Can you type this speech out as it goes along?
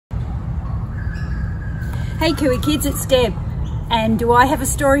Hey Kiwi kids, it's Deb, and do I have a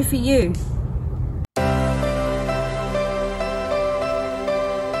story for you?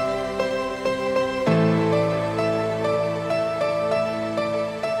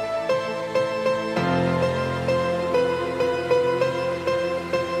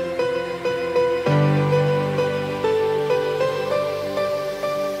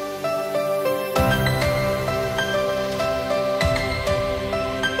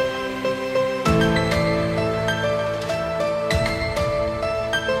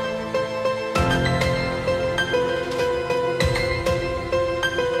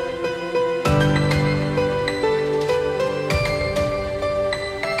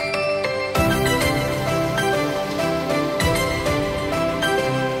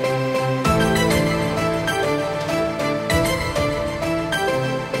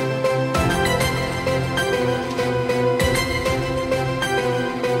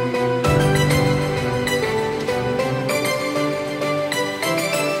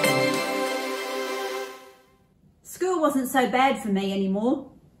 School wasn't so bad for me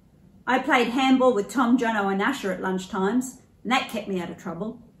anymore. I played handball with Tom, Johnno and Usher at lunchtimes, and that kept me out of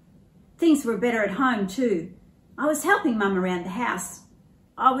trouble. Things were better at home too. I was helping Mum around the house.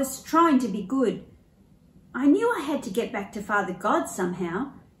 I was trying to be good. I knew I had to get back to Father God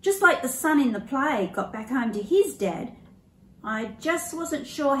somehow, just like the son in the play got back home to his dad. I just wasn't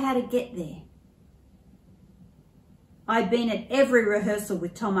sure how to get there. I'd been at every rehearsal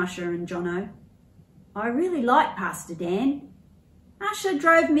with Tom, Usher and Johnno. I really liked Pastor Dan. Usher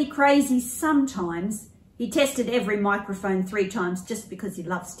drove me crazy sometimes. He tested every microphone 3 times just because he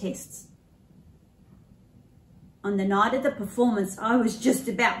loves tests. On the night of the performance, I was just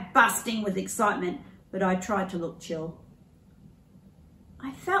about busting with excitement, but I tried to look chill.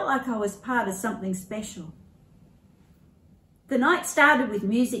 I felt like I was part of something special. The night started with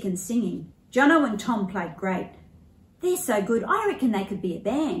music and singing. Johnno and Tom played great. They're so good, I reckon they could be a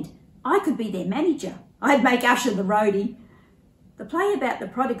band. I could be their manager. I'd make Usher the roadie. The play about the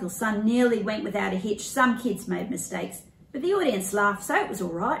prodigal son nearly went without a hitch. Some kids made mistakes, but the audience laughed, so it was all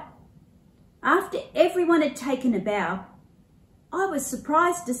right. After everyone had taken a bow, I was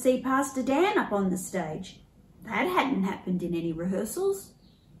surprised to see Pastor Dan up on the stage. That hadn't happened in any rehearsals.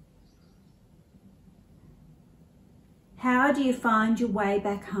 How do you find your way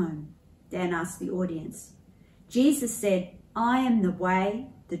back home? Dan asked the audience. Jesus said, I am the way,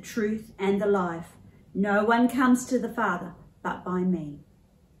 the truth and the life. No one comes to the Father but by me.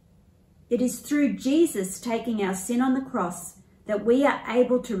 It is through Jesus taking our sin on the cross that we are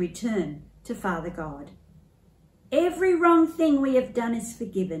able to return to Father God. Every wrong thing we have done is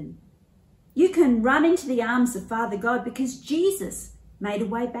forgiven. You can run into the arms of Father God because Jesus made a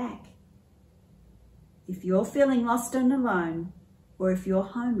way back. If you're feeling lost and alone, or if you're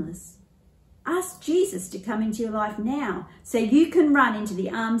homeless, ask Jesus to come into your life now so you can run into the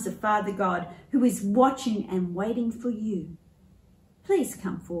arms of Father God who is watching and waiting for you. Please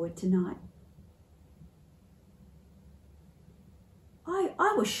come forward tonight.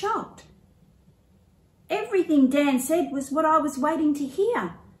 I was shocked. Everything Dan said was what I was waiting to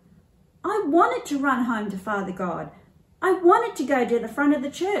hear. I wanted to run home to Father God. I wanted to go to the front of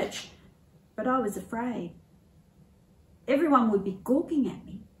the church, but I was afraid. Everyone would be gawking at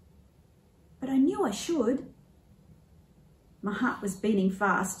me. But I knew I should. My heart was beating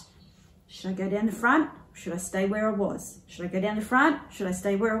fast. Should I go down the front? Or should I stay where I was? Should I go down the front? Should I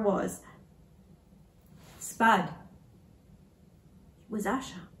stay where I was? Spud. It was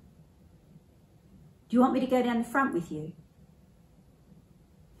Usher. Do you want me to go down the front with you?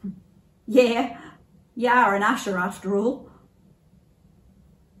 Yeah, you are an usher after all.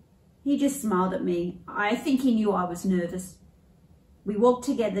 He just smiled at me. I think he knew I was nervous. We walked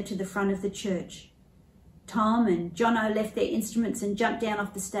together to the front of the church. Tom and Johnno left their instruments and jumped down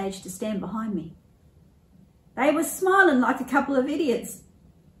off the stage to stand behind me. They were smiling like a couple of idiots.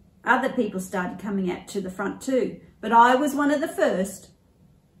 Other people started coming out to the front too, but I was one of the first.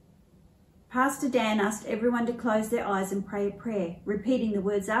 Pastor Dan asked everyone to close their eyes and pray a prayer, repeating the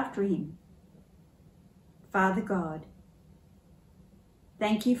words after him. Father God,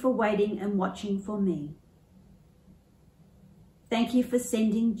 thank you for waiting and watching for me. Thank you for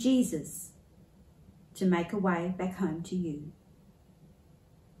sending Jesus to make a way back home to you.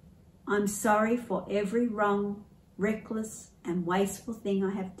 I'm sorry for every wrong, reckless and wasteful thing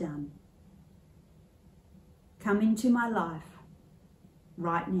I have done. Come into my life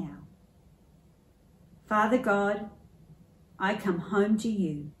right now. Father God, I come home to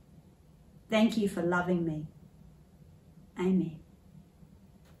you. Thank you for loving me. Amen.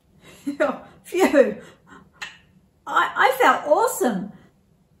 Phew. I felt awesome.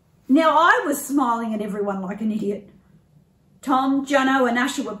 Now I was smiling at everyone like an idiot. Tom, Johnno and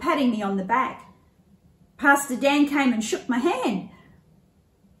Usher were patting me on the back. Pastor Dan came and shook my hand.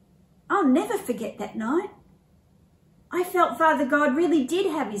 I'll never forget that night. I felt Father God really did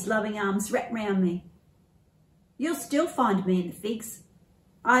have his loving arms wrapped round me. You'll still find me in the Figs.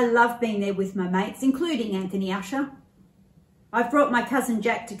 I love being there with my mates, including Anthony Usher. I've brought my cousin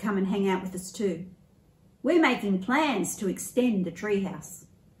Jack to come and hang out with us too. We're making plans to extend the treehouse.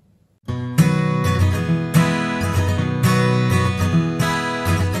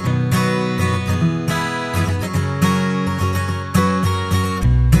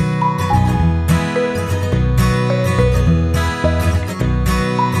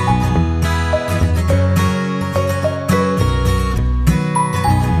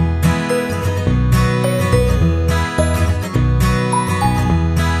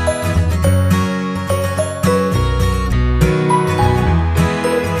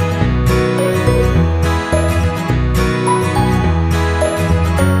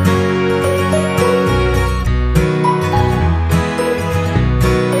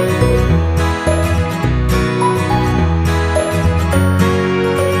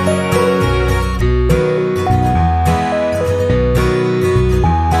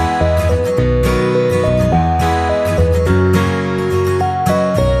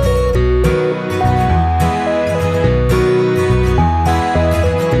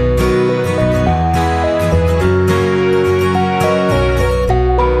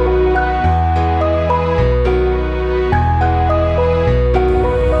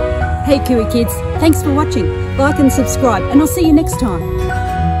 Hey Kiwi Kids, thanks for watching. Like and subscribe and I'll see you next time.